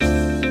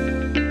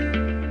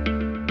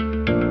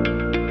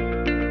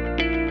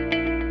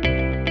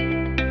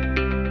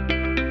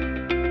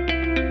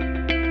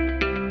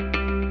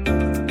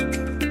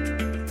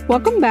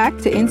Welcome back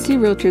to NC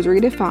Realtors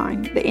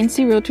Redefined, the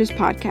NC Realtors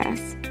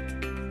podcast.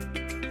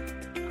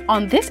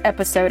 On this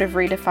episode of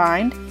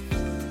Redefined,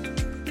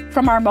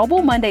 from our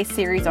Mobile Monday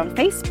series on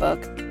Facebook,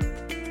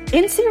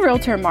 NC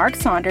Realtor Mark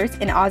Saunders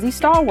and Ozzie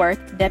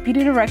Stallworth,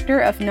 Deputy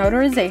Director of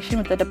Notarization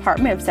with the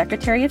Department of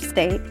Secretary of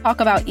State, talk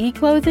about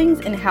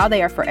e-closings and how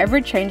they are forever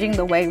changing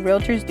the way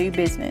realtors do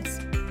business.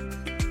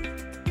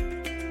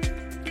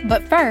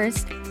 But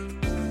first,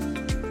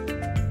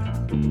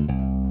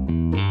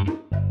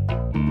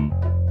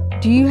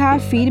 do you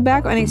have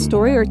feedback on a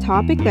story or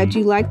topic that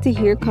you'd like to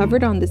hear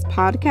covered on this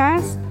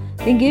podcast?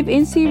 Then give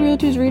NC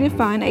Realtors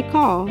Redefined a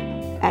call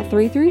at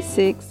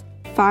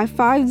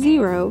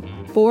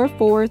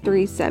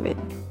 336-550-4437.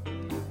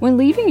 When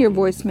leaving your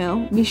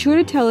voicemail, be sure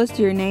to tell us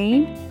your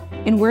name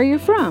and where you're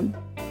from.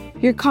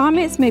 Your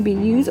comments may be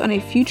used on a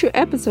future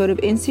episode of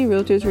NC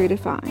Realtors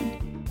Redefined.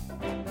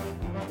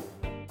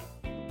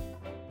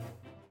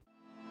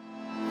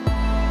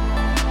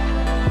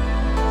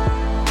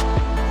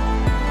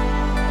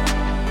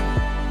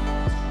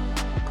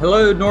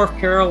 Hello, North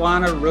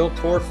Carolina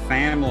Realtor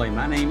family.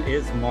 My name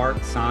is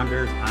Mark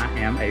Saunders. I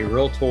am a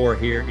Realtor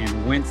here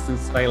in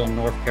Winston-Salem,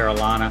 North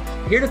Carolina.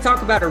 Here to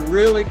talk about a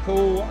really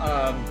cool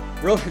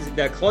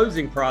the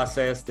closing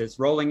process that's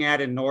rolling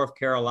out in North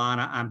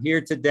Carolina. I'm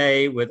here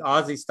today with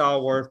Ozzie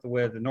Stallworth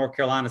with the North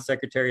Carolina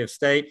Secretary of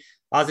State.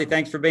 Ozzie,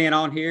 thanks for being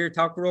on here.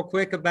 Talk real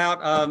quick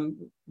about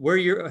who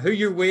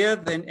you're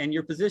with and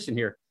your position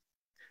here.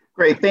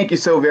 Great. Thank you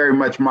so very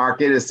much,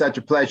 Mark. It is such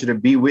a pleasure to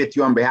be with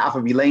you on behalf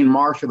of Elaine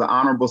Marshall, the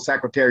Honorable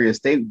Secretary of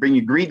State. Bring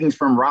you greetings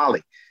from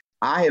Raleigh.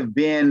 I have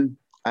been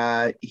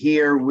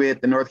here with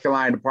the North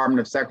Carolina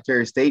Department of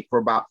Secretary of State for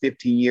about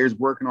 15 years,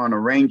 working on a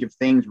range of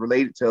things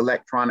related to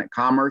electronic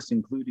commerce,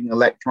 including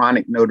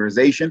electronic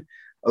notarization,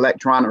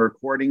 electronic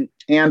recording,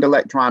 and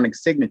electronic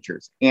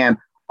signatures. And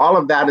all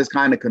of that is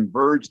kind of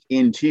converged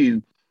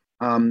into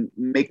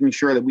making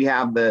sure that we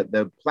have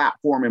the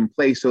platform in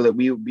place so that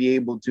we will be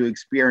able to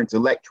experience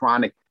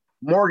electronic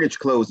mortgage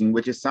closing,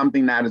 which is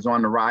something that is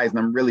on the rise. And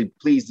I'm really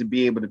pleased to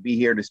be able to be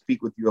here to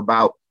speak with you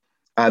about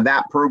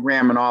that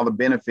program and all the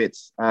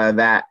benefits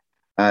that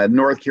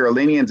North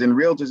Carolinians and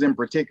realtors in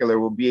particular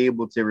will be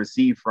able to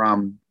receive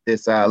from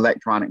this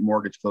electronic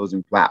mortgage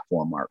closing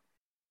platform, Mark.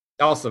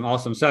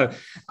 Awesome. So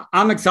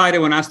I'm excited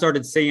when I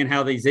started seeing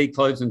how these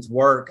e-closings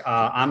work.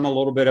 I'm a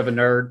little bit of a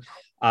nerd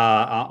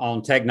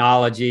on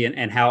technology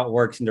and how it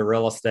works into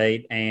real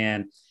estate.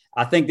 And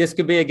I think this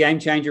could be a game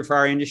changer for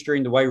our industry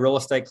and the way real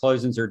estate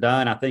closings are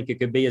done. I think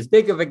it could be as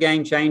big of a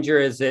game changer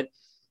as it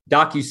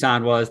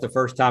DocuSign was the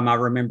first time I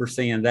remember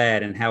seeing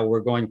that, and how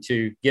we're going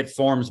to get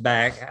forms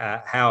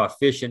back, how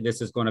efficient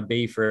this is going to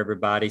be for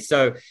everybody.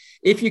 So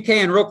if you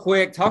can, real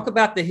quick, talk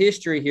about the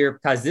history here,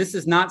 because this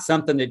is not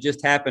something that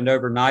just happened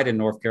overnight in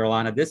North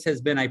Carolina. This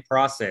has been a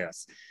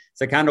process.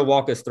 So kind of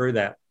walk us through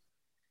that.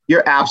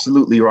 You're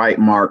absolutely right,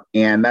 Mark.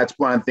 And that's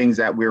one of the things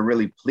that we're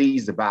really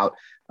pleased about.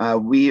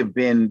 We have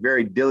been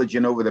very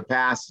diligent over the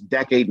past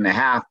decade and a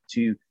half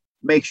to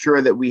make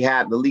sure that we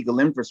had the legal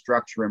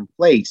infrastructure in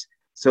place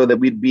so that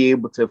we'd be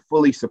able to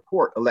fully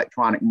support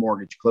electronic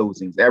mortgage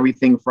closings.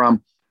 Everything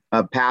from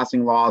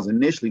passing laws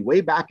initially way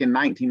back in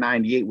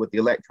 1998 with the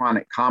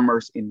Electronic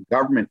Commerce in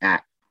Government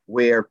Act,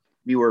 where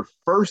we were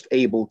first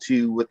able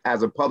to,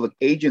 as a public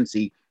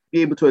agency,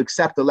 be able to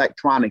accept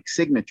electronic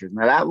signatures.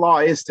 Now, that law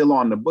is still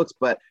on the books,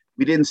 but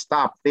we didn't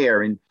stop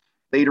there. And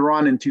later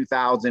on in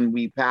 2000,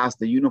 we passed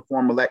the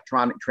Uniform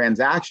Electronic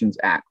Transactions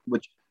Act,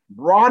 which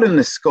broadened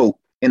the scope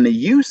and the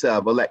use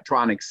of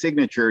electronic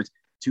signatures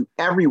to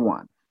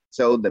everyone.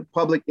 So the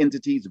public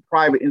entities, the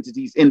private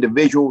entities,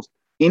 individuals,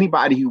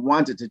 anybody who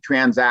wanted to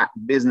transact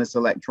business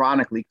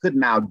electronically could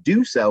now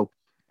do so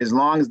as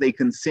long as they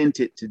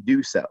consented to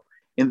do so.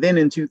 And then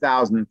in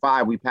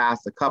 2005, we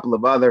passed a couple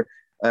of other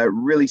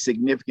really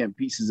significant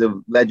pieces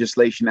of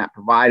legislation that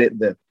provided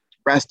the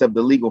rest of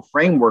the legal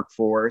framework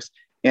for us.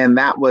 And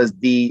that was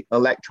the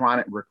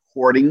Electronic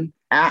Recording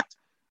Act,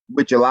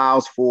 which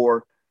allows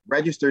for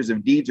registers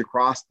of deeds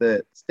across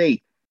the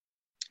state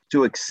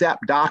to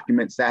accept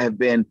documents that have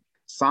been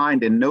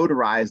signed and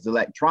notarized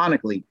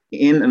electronically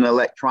in an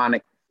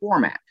electronic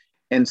format.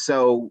 And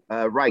so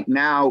right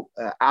now,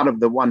 out of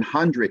the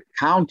 100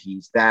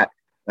 counties that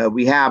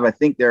we have, I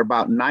think there are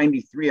about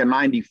 93 or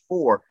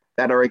 94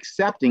 that are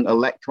accepting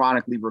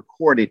electronically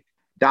recorded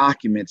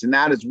documents. And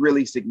that is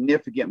really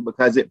significant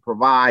because it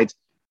provides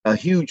a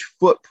huge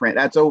footprint.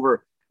 That's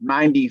over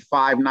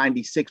 95,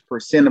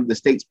 96% of the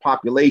state's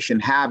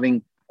population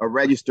having a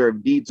register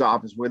of deeds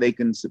office where they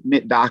can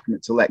submit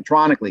documents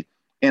electronically.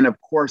 And of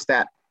course,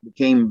 that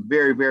became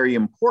very, very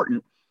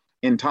important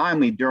and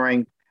timely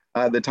during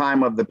the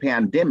time of the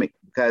pandemic,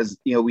 because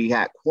we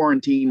had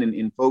quarantine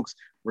and folks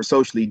were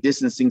socially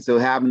distancing. So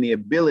having the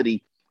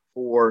ability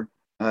for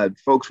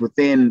folks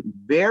within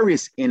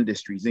various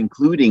industries,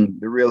 including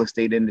the real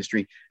estate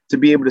industry, to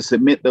be able to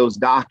submit those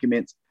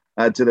documents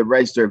to the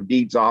Register of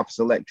Deeds office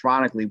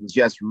electronically was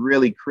just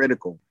really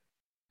critical.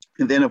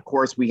 And then, of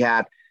course, we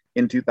had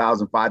in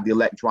 2005 the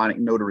Electronic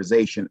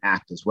Notarization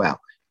Act as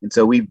well. And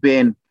so we've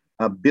been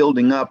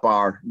building up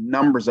our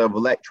numbers of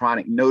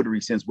electronic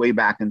notaries since way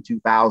back in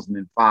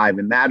 2005.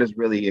 And that is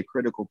really a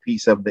critical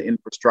piece of the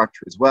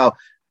infrastructure as well,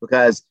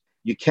 because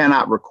you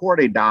cannot record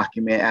a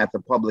document at the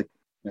public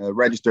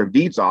Register of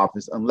Deeds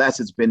office unless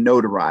it's been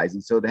notarized.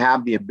 And so to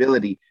have the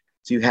ability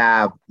to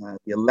have the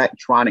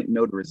electronic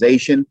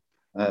notarization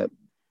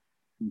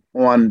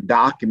on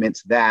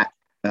documents that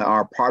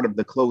are part of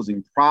the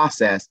closing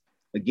process,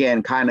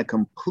 again, kind of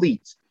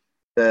completes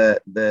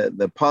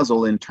the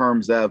puzzle in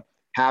terms of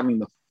having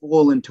the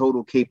full and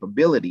total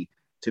capability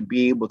to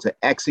be able to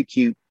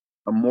execute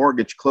a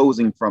mortgage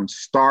closing from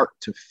start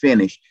to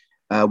finish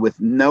with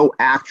no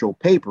actual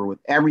paper, with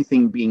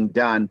everything being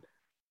done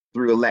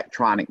through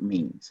electronic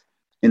means.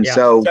 And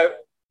so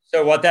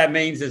what that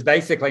means is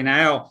basically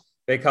now,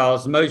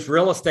 because most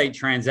real estate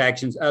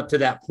transactions up to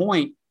that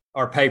point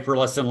are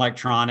paperless and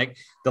electronic,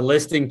 the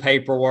listing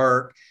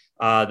paperwork,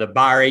 the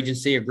buyer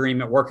agency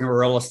agreement, working with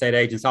real estate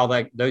agents, all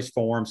that, those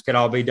forms could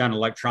all be done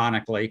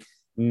electronically.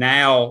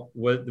 Now,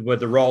 with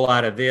the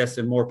rollout of this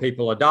and more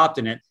people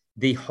adopting it,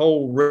 the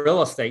whole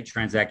real estate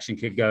transaction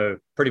could go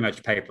pretty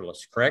much paperless,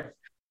 correct?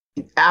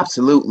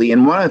 Absolutely.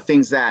 And one of the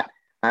things that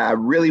I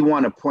really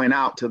want to point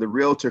out to the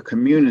realtor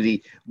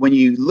community, when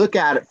you look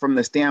at it from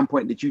the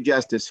standpoint that you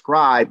just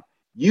described,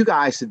 you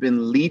guys have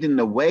been leading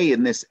the way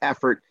in this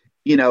effort,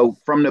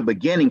 from the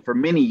beginning for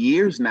many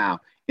years now,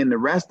 and the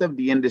rest of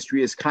the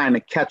industry is kind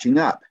of catching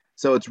up.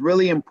 So it's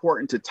really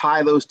important to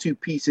tie those two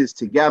pieces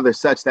together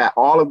such that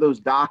all of those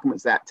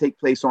documents that take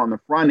place on the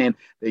front end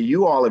that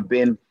you all have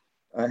been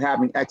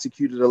having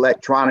executed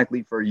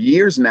electronically for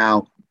years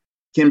now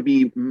can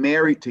be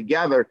married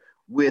together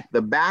with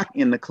the back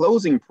in the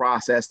closing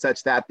process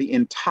such that the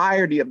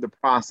entirety of the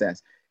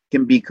process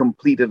can be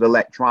completed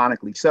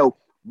electronically. So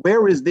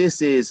whereas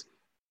this is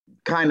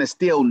kind of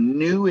still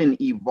new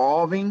and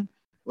evolving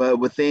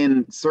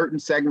within certain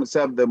segments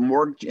of the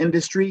mortgage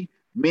industry,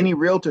 many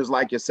realtors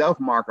like yourself,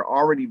 Mark, are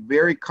already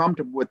very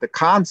comfortable with the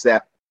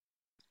concept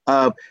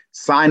of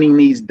signing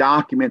these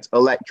documents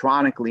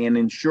electronically and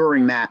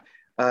ensuring that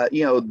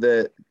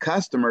the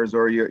customers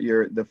or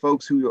the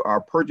folks who are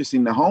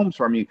purchasing the homes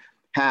from you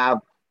have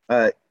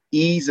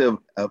ease of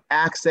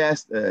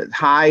access,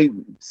 high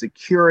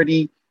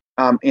security,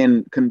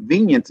 and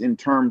convenience in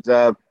terms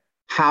of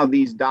how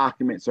these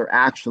documents are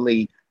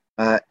actually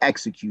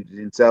executed.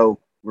 And so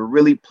we're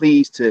really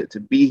pleased to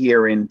be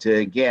here and to,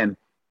 again,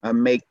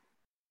 make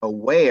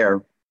the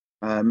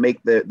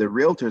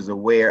realtors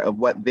aware of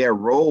what their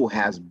role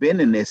has been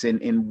in this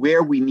and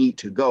where we need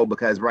to go,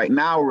 because right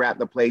now we're at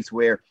the place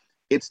where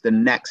it's the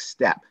next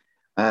step.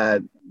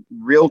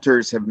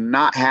 Realtors have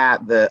not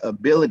had the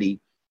ability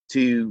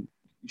to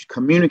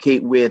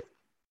communicate with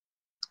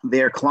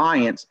their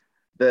clients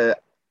the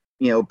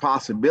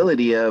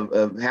possibility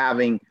of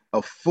having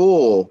a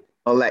full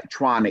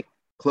electronic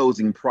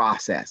closing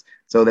process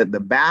so that the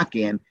back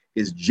end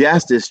is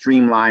just as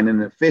streamlined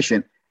and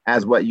efficient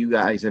as what you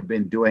guys have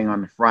been doing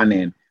on the front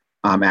end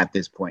at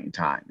this point in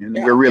time. And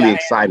we're really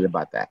excited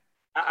about that.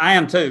 I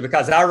am too,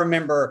 because I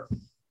remember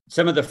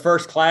some of the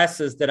first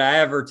classes that I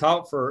ever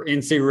taught for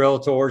NC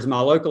Realtors, my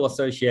local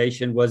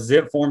association, was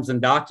Zip Forms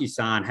and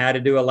DocuSign, how to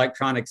do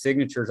electronic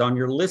signatures on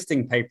your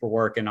listing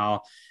paperwork and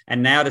all.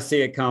 And now to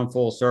see it come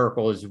full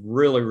circle is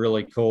really,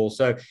 really cool.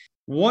 So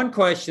one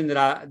question that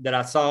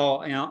I saw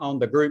on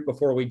the group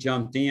before we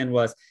jumped in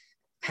was,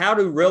 how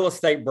do real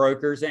estate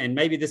brokers, and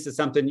maybe this is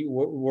something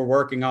we're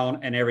working on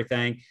and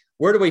everything,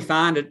 where do we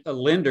find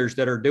lenders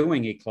that are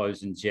doing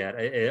e-closings yet?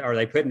 Are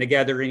they putting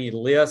together any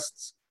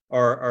lists?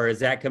 Or is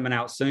that coming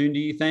out soon, do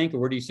you think? Or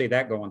where do you see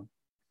that going?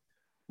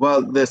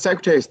 Well, the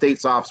Secretary of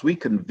State's office, we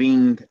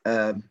convened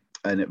an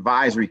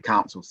advisory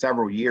council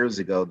several years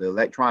ago, the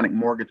Electronic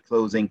Mortgage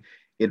Closing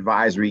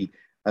Advisory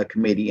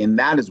Committee. And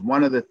that is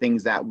one of the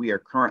things that we are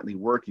currently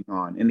working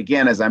on. And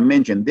again, as I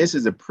mentioned, this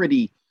is a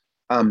pretty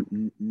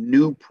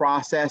new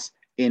process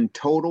in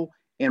total.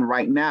 And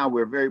right now,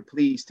 we're very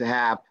pleased to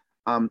have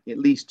at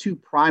least two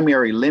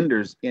primary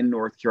lenders in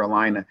North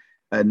Carolina,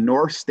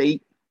 North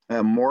State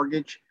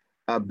Mortgage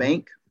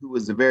Bank, who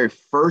was the very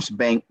first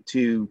bank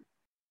to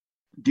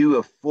do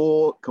a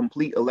full,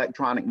 complete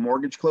electronic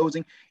mortgage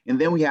closing. And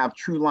then we have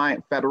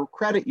TrueLiant Federal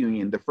Credit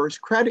Union, the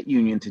first credit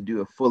union to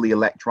do a fully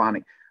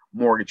electronic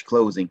mortgage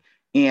closing.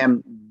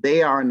 And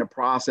they are in the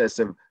process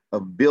of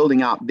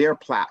building out their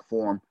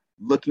platform,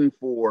 looking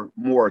for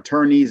more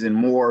attorneys and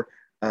more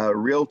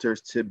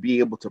realtors to be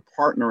able to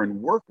partner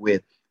and work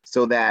with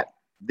so that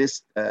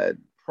this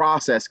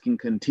process can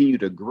continue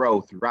to grow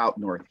throughout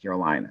North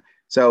Carolina.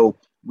 So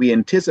we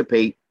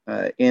anticipate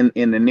in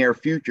the near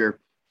future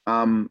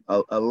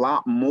a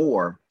lot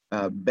more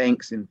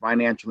banks and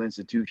financial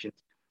institutions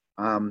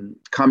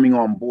coming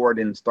on board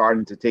and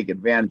starting to take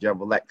advantage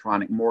of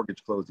electronic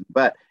mortgage closing.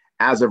 But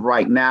as of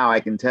right now, I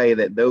can tell you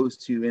that those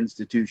two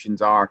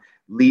institutions are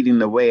leading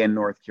the way in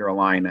North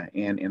Carolina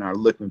and are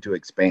looking to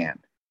expand.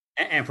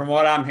 And from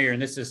what I'm hearing,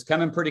 this is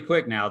coming pretty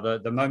quick now.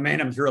 The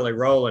momentum's really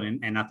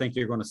rolling, and I think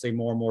you're going to see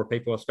more and more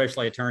people,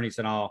 especially attorneys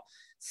and all,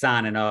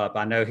 signing up.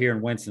 I know here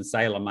in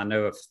Winston-Salem, I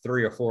know of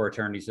 3 or 4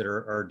 attorneys that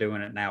are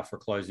doing it now for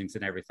closings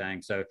and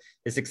everything. So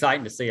it's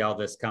exciting to see all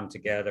this come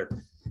together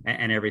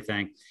and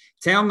everything.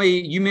 Tell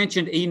me, you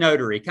mentioned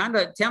eNotary. Kind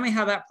of tell me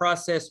how that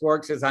process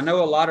works, as I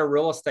know a lot of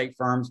real estate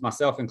firms,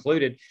 myself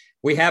included,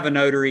 we have a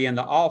notary in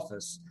the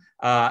office.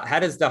 How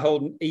does the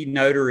whole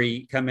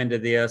eNotary come into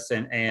this,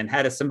 and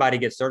how does somebody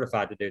get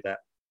certified to do that?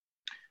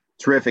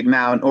 Terrific.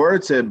 Now, in order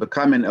to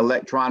become an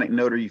electronic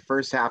notary, you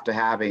first have to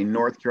have a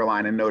North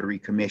Carolina Notary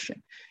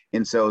Commission.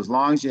 And so as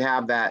long as you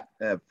have that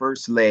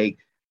first leg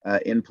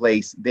in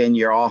place, then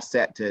you're all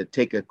set to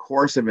take a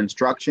course of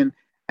instruction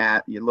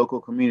at your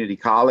local community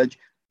college.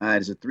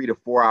 It's a 3 to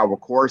 4 hour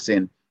course,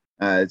 and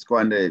it's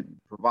going to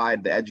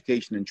provide the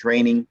education and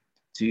training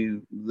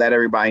to let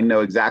everybody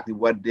know exactly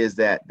what it is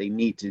that they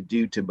need to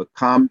do to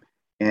become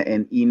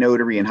an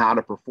e-notary and how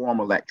to perform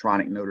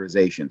electronic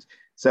notarizations.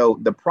 So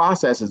the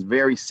process is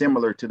very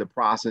similar to the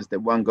process that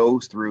one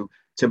goes through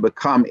to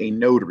become a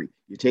notary.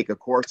 You take a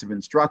course of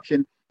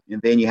instruction,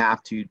 and then you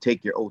have to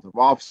take your oath of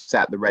office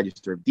at the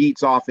Register of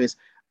Deeds office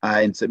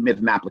and submit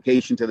an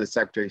application to the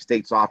Secretary of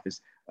State's office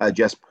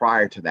just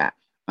prior to that.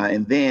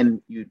 And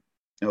then you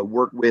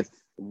work with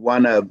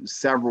one of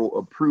several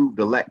approved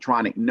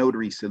electronic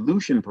notary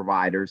solution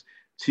providers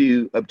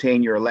to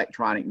obtain your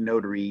electronic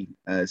notary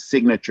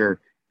signature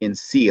and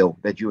seal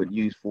that you would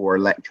use for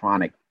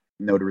electronic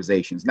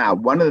notarizations. Now,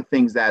 one of the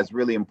things that is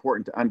really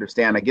important to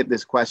understand, I get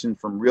this question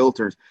from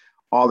realtors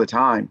all the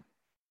time,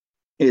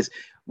 is,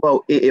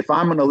 well, if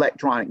I'm an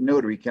electronic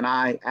notary, can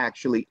I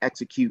actually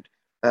execute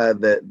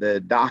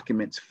the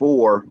documents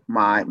for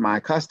my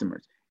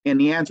customers? And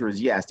the answer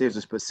is yes. There's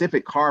a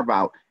specific carve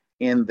out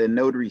in the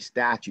notary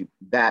statute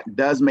that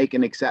does make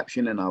an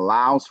exception and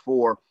allows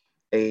for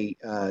a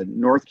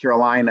North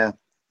Carolina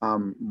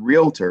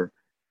realtor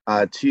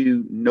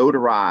to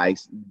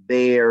notarize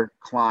their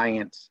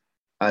clients'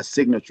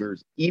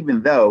 signatures,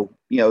 even though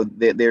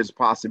there's a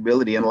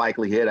possibility and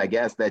likelihood, I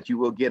guess, that you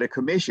will get a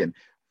commission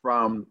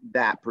from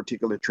that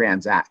particular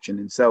transaction.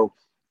 And so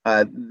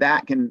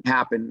that can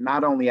happen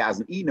not only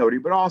as an e-notary,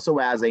 but also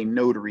as a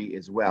notary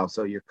as well.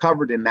 So you're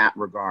covered in that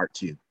regard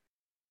too.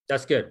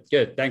 That's good.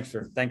 Good. Thanks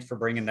for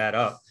bringing that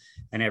up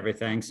and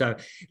everything. So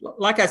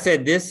like I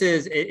said,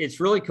 it's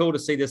really cool to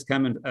see this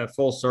coming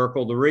full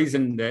circle. The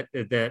reason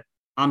that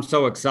I'm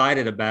so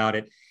excited about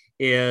it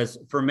is,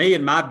 for me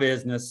in my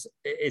business,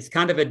 it's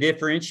kind of a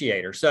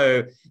differentiator.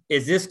 So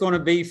is this going to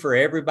be for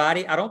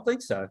everybody? I don't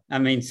think so. I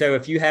mean, so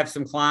if you have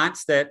some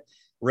clients that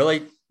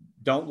really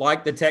don't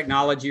like the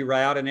technology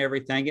route and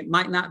everything, it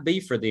might not be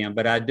for them,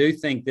 but I do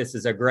think this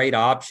is a great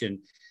option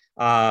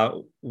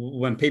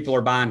when people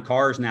are buying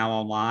cars now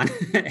online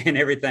and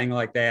everything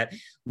like that.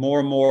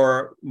 More and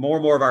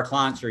more of our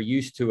clients are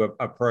used to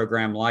a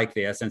program like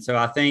this. And so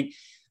I think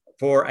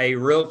for a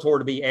realtor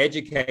to be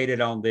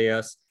educated on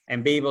this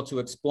and be able to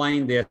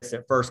explain this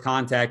at first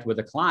contact with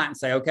a client and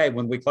say, okay,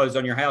 when we close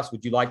on your house,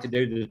 would you like to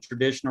do the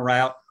traditional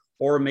route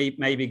or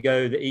maybe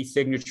go the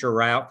e-signature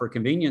route for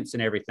convenience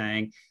and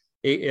everything?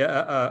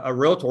 A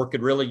realtor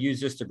could really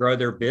use this to grow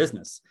their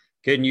business.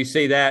 Couldn't you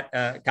see that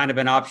kind of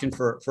an option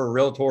for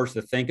realtors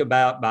to think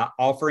about by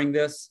offering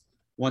this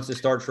once it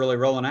starts really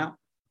rolling out?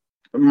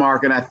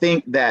 Mark, and I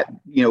think that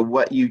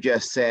what you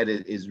just said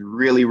is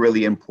really,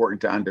 really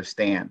important to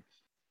understand.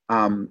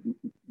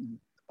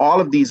 All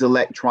of these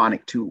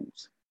electronic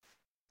tools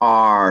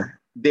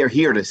they're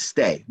here to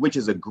stay, which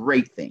is a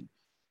great thing.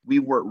 We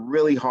work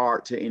really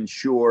hard to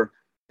ensure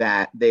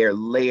that they are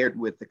layered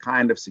with the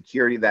kind of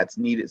security that's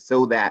needed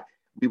so that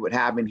we would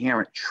have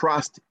inherent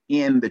trust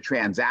in the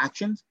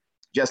transactions,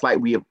 just like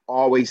we have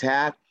always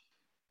had.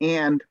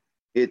 And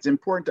it's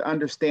important to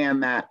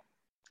understand that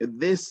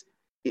it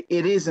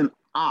is an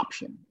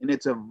option, and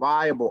it's a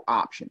viable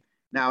option.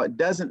 Now, it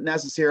doesn't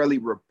necessarily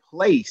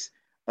replace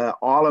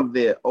all of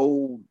the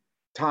old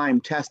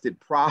time-tested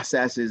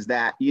processes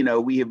that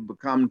we have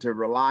become to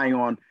rely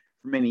on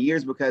for many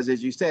years, because,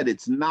 as you said,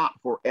 it's not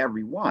for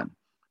everyone.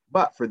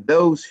 But for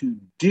those who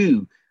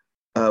do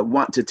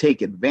want to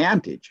take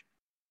advantage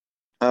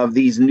of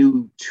these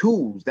new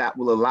tools that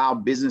will allow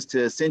business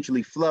to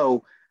essentially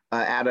flow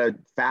at a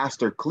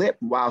faster clip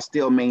while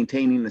still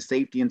maintaining the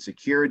safety and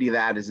security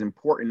that is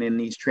important in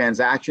these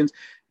transactions,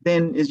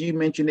 then, as you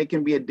mentioned, it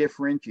can be a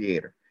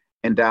differentiator.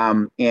 And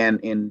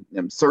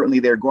certainly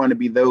there are going to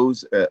be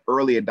those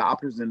early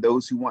adopters and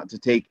those who want to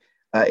take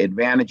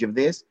advantage of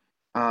this.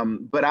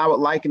 But I would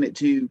liken it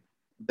to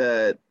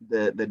the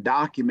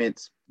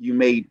documents you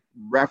made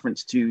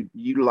reference to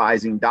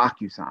utilizing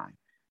DocuSign.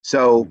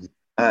 So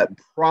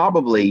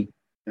probably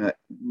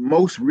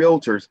most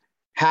realtors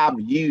have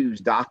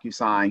used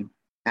DocuSign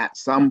at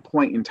some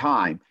point in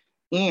time.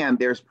 And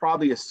there's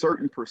probably a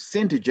certain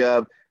percentage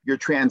of your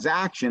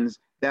transactions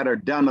that are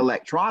done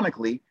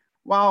electronically,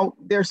 while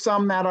there's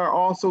some that are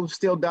also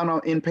still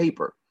done in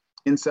paper.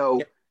 And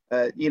so,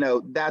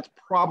 that's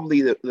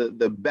probably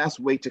the best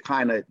way to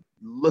kind of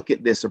look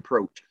at this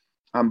approach,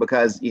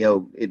 because,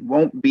 it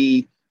won't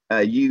be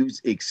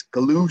used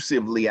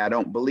exclusively, I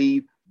don't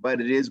believe, but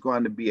it is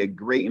going to be a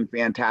great and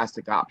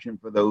fantastic option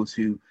for those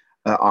who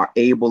are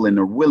able and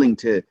are willing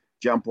to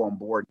jump on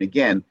board. And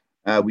again,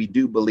 we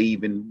do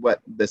believe in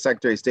what the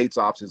Secretary of State's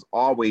office has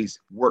always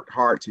worked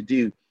hard to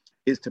do,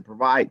 is to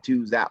provide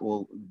tools that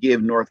will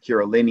give North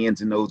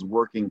Carolinians and those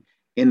working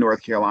in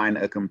North Carolina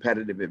a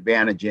competitive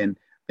advantage in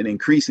an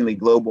increasingly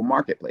global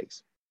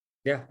marketplace.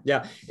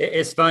 Yeah.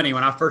 It's funny.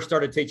 When I first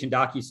started teaching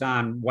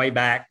DocuSign way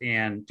back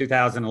in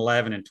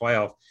 2011 and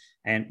 12,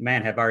 and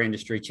man, have our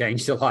industry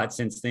changed a lot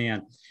since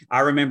then.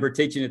 I remember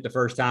teaching it the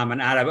first time,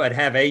 and I would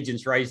have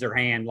agents raise their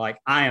hand like,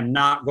 I am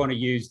not going to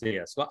use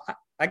this. Well,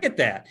 I get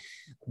that.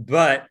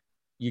 But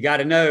you got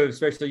to know,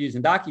 especially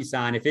using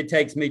DocuSign, if it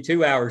takes me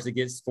 2 hours to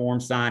get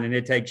forms signed and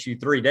it takes you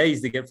 3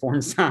 days to get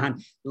forms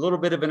signed, a little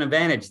bit of an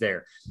advantage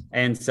there.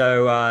 And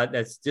so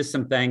that's just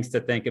some things to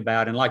think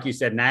about. And like you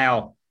said,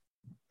 now,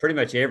 pretty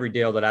much every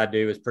deal that I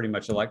do is pretty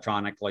much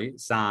electronically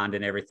signed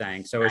and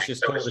everything. So it's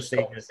just cool to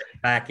see this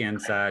back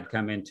end side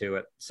come into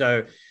it.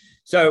 So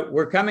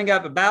we're coming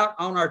up about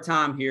on our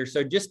time here.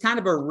 So just kind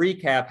of a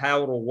recap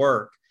how it'll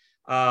work.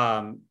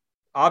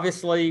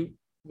 Obviously,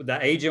 the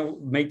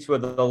agent meets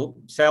with the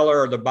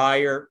seller or the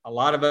buyer. A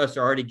lot of us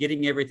are already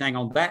getting everything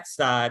on that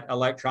side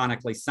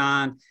electronically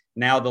signed.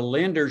 Now the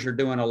lenders are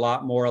doing a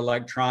lot more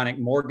electronic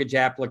mortgage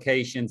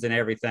applications and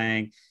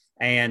everything.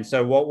 And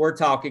so what we're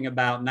talking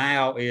about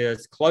now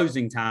is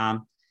closing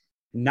time,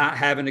 not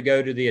having to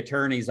go to the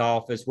attorney's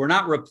office. We're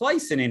not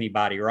replacing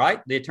anybody,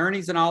 right? The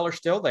attorneys and all are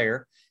still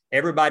there.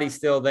 Everybody's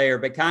still there,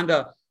 but kind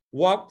of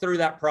walk through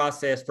that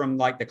process from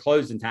like the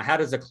closing time. How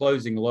does a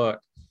closing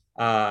look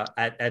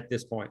at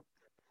this point?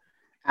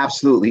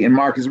 Absolutely. And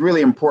Mark, it's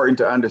really important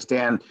to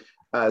understand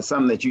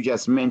something that you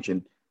just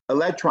mentioned.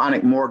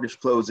 Electronic mortgage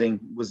closing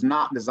was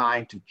not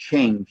designed to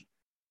change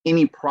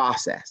any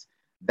process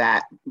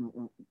that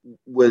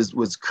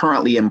was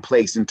currently in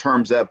place in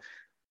terms of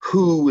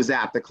who was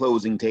at the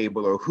closing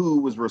table or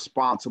who was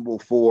responsible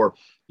for,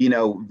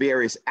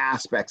 various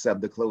aspects of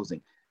the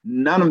closing.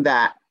 None of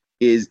that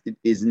is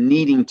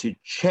needing to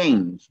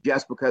change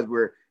just because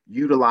we're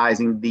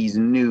utilizing these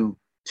new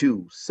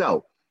tools.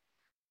 So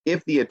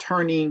if the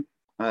attorney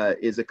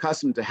is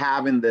accustomed to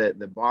having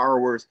the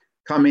borrowers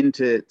come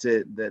into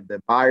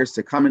the buyers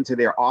to come into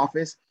their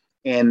office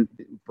and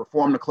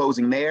perform the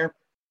closing there,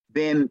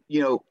 then,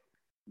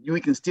 we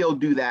can still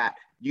do that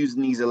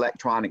using these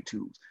electronic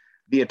tools.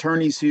 The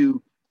attorneys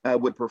who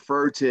would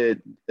prefer to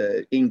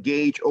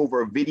engage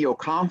over a video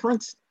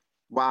conference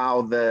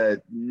while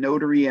the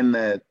notary and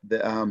the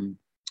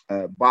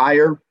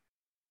buyer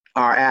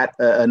are at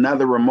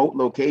another remote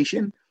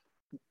location,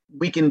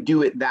 we can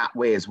do it that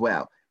way as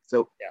well.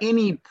 So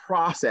any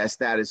process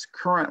that is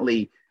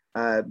currently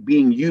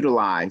being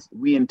utilized,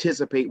 we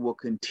anticipate will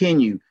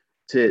continue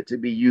to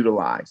be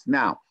utilized.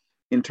 Now,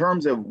 in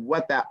terms of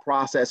what that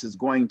process is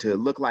going to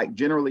look like,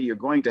 generally, you're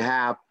going to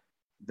have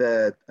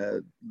the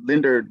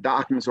lender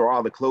documents or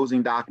all the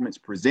closing documents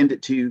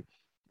presented to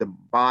the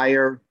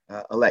buyer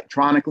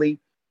electronically.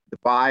 The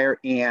buyer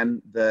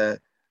and the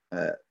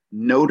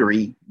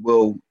notary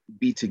will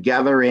be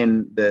together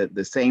in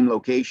the same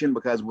location,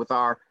 because with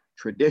our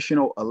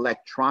traditional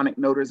electronic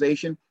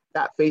notarization,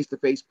 that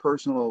face-to-face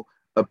personal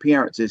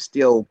appearance is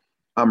still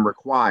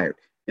required.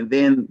 And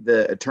then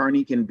the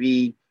attorney can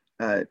be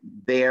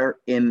there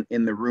in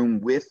the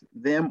room with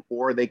them,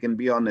 or they can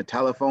be on the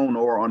telephone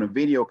or on a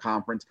video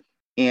conference.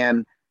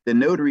 And the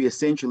notary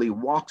essentially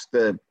walks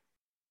the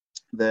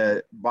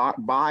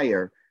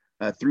buyer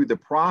through the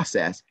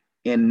process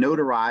and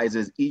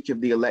notarizes each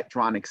of the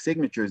electronic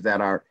signatures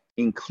that are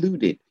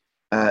included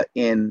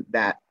in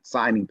that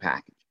signing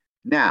package.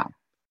 Now,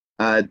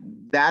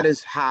 that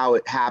is how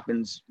it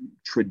happens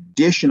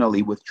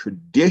traditionally with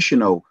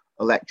traditional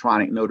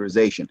electronic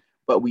notarization.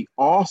 But we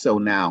also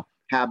now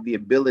have the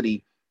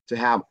ability to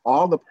have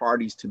all the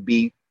parties to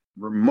be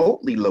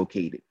remotely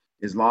located,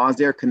 as long as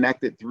they're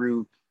connected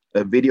through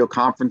a video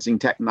conferencing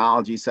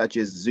technology such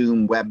as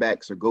Zoom,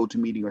 WebEx, or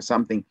GoToMeeting or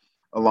something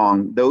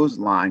along those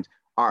lines.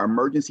 Our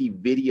emergency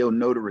video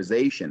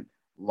notarization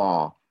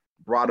law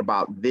brought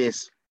about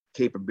this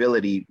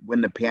capability when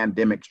the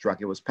pandemic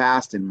struck. It was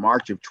passed in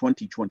March of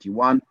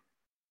 2021,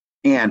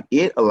 and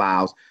it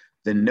allows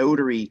the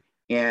notary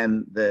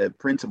and the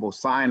principal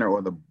signer,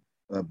 or the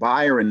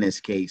buyer in this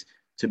case,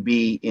 to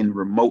be in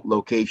remote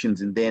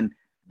locations. And then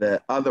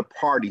the other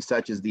party,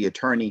 such as the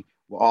attorney,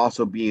 will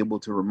also be able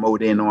to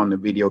remote in on the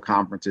video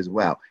conference as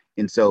well.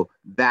 And so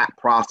that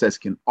process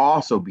can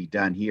also be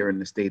done here in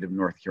the state of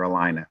North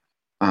Carolina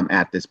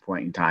at this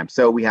point in time.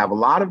 So we have a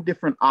lot of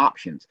different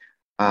options.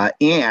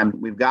 And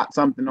we've got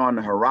something on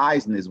the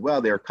horizon as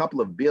well. There are a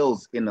couple of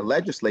bills in the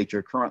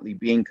legislature currently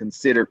being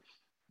considered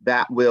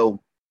that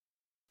will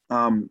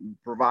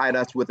provide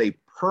us with a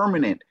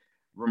permanent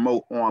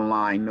remote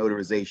online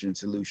notarization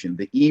solution.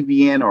 The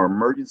EVN, or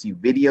emergency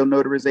video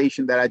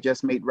notarization, that I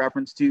just made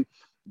reference to,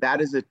 that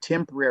is a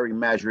temporary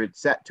measure.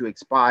 It's set to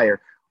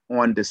expire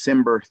on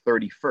December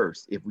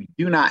 31st. If we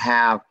do not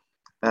have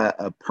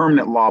a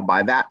permanent law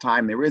by that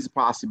time, there is a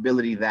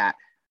possibility that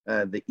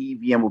the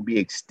EVN will be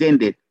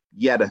extended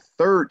yet a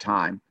third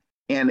time.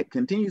 And it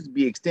continues to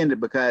be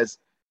extended because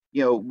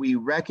we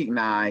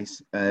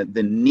recognize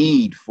the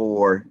need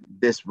for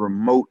this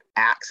remote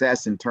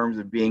access in terms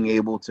of being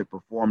able to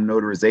perform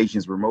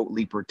notarizations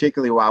remotely,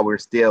 particularly while we're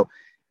still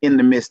in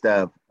the midst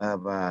of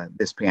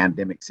this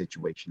pandemic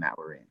situation that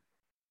we're in.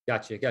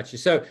 Gotcha.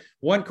 So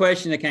one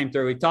question that came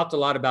through, we talked a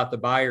lot about the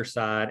buyer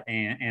side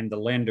and the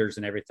lenders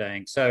and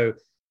everything. So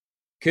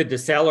could the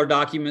seller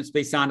documents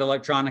be signed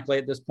electronically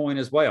at this point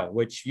as well?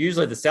 Which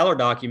usually the seller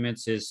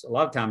documents is a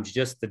lot of times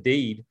just the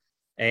deed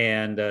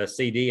and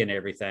CD and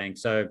everything.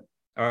 So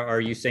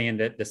are you saying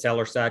that the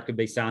seller side could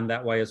be signed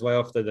that way as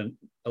well through the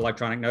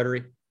electronic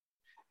notary?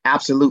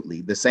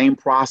 Absolutely. The same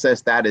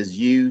process that is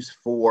used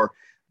for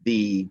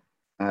the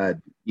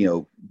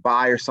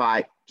buyer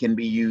side can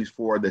be used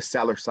for the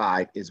seller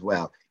side as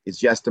well. It's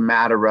just a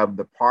matter of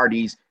the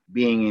parties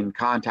being in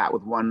contact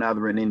with one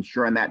another and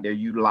ensuring that they're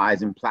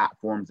utilizing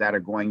platforms that are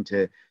going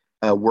to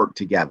work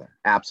together.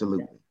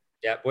 Absolutely.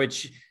 Yeah,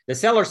 which the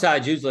seller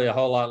side is usually a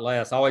whole lot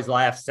less. I always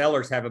laugh.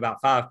 Sellers have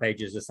about 5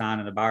 pages to sign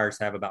and the buyers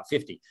have about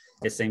 50,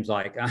 it seems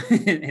like,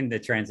 in the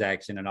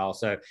transaction and all.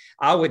 So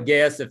I would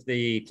guess if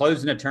the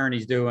closing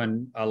attorney's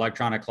doing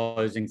electronic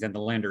closings and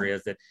the lender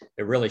is, that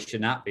it really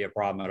should not be a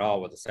problem at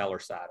all with the seller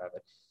side of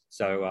it.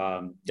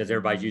 So because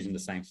everybody's using the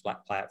same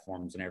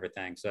platforms and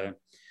everything. So,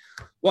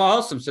 well,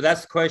 awesome. So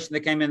that's the question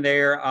that came in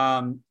there.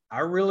 I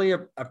really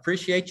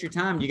appreciate your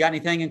time. You got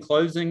anything in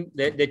closing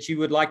that you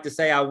would like to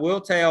say? I will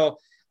tell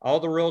all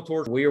the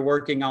realtors, we are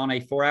working on a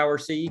 4-hour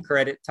CE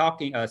credit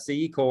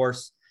CE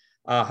course.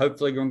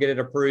 Hopefully we're going to get it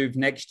approved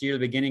next year, the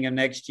beginning of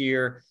next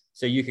year.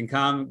 So you can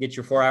come get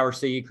your 4-hour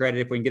CE credit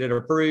if we can get it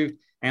approved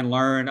and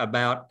learn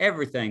about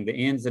everything, the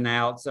ins and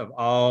outs of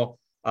all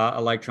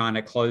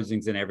electronic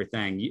closings and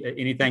everything.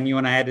 Anything you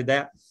want to add to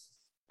that?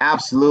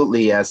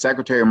 Absolutely.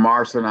 Secretary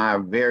Marshall and I are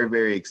very,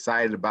 very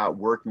excited about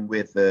working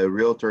with the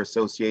Realtor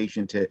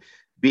Association to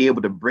be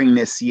able to bring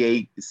this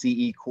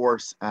CE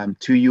course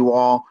to you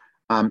all.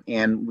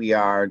 And we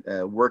are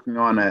working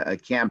on a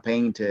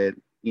campaign to,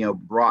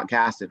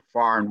 broadcast it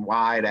far and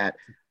wide at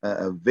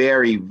a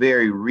very,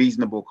 very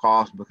reasonable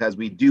cost, because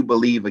we do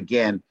believe,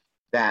 again,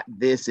 that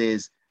this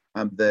is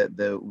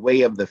the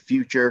way of the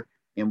future.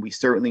 And we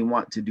certainly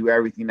want to do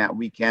everything that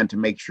we can to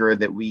make sure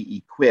that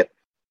we equip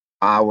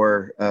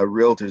our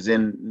realtors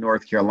in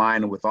North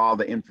Carolina with all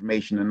the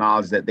information and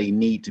knowledge that they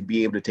need to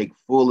be able to take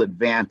full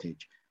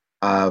advantage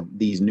of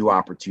these new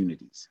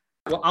opportunities.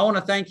 Well, I want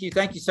to thank you.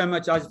 Thank you so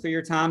much, Ozzie, for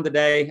your time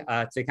today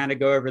to kind of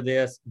go over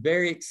this.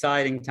 Very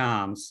exciting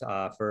times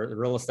for the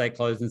real estate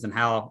closings and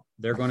how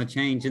they're going to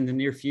change in the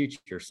near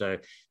future. So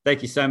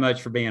thank you so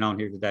much for being on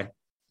here today.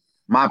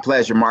 My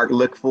pleasure, Mark.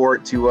 Look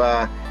forward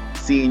to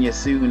seeing you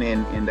soon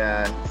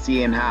and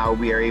seeing how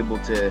we are able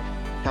to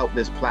help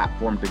this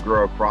platform to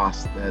grow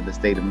across the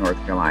state of North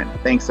Carolina.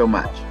 Thanks so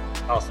much.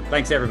 Awesome.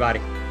 Thanks,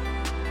 everybody.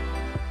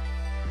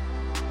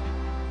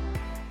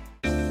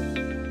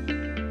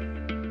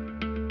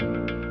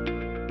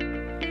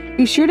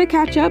 Be sure to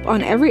catch up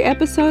on every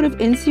episode of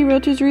NC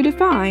Realtors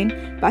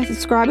Redefined by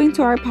subscribing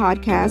to our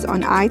podcast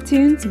on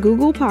iTunes,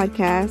 Google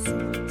Podcasts,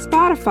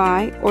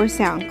 Spotify, or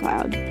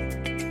SoundCloud.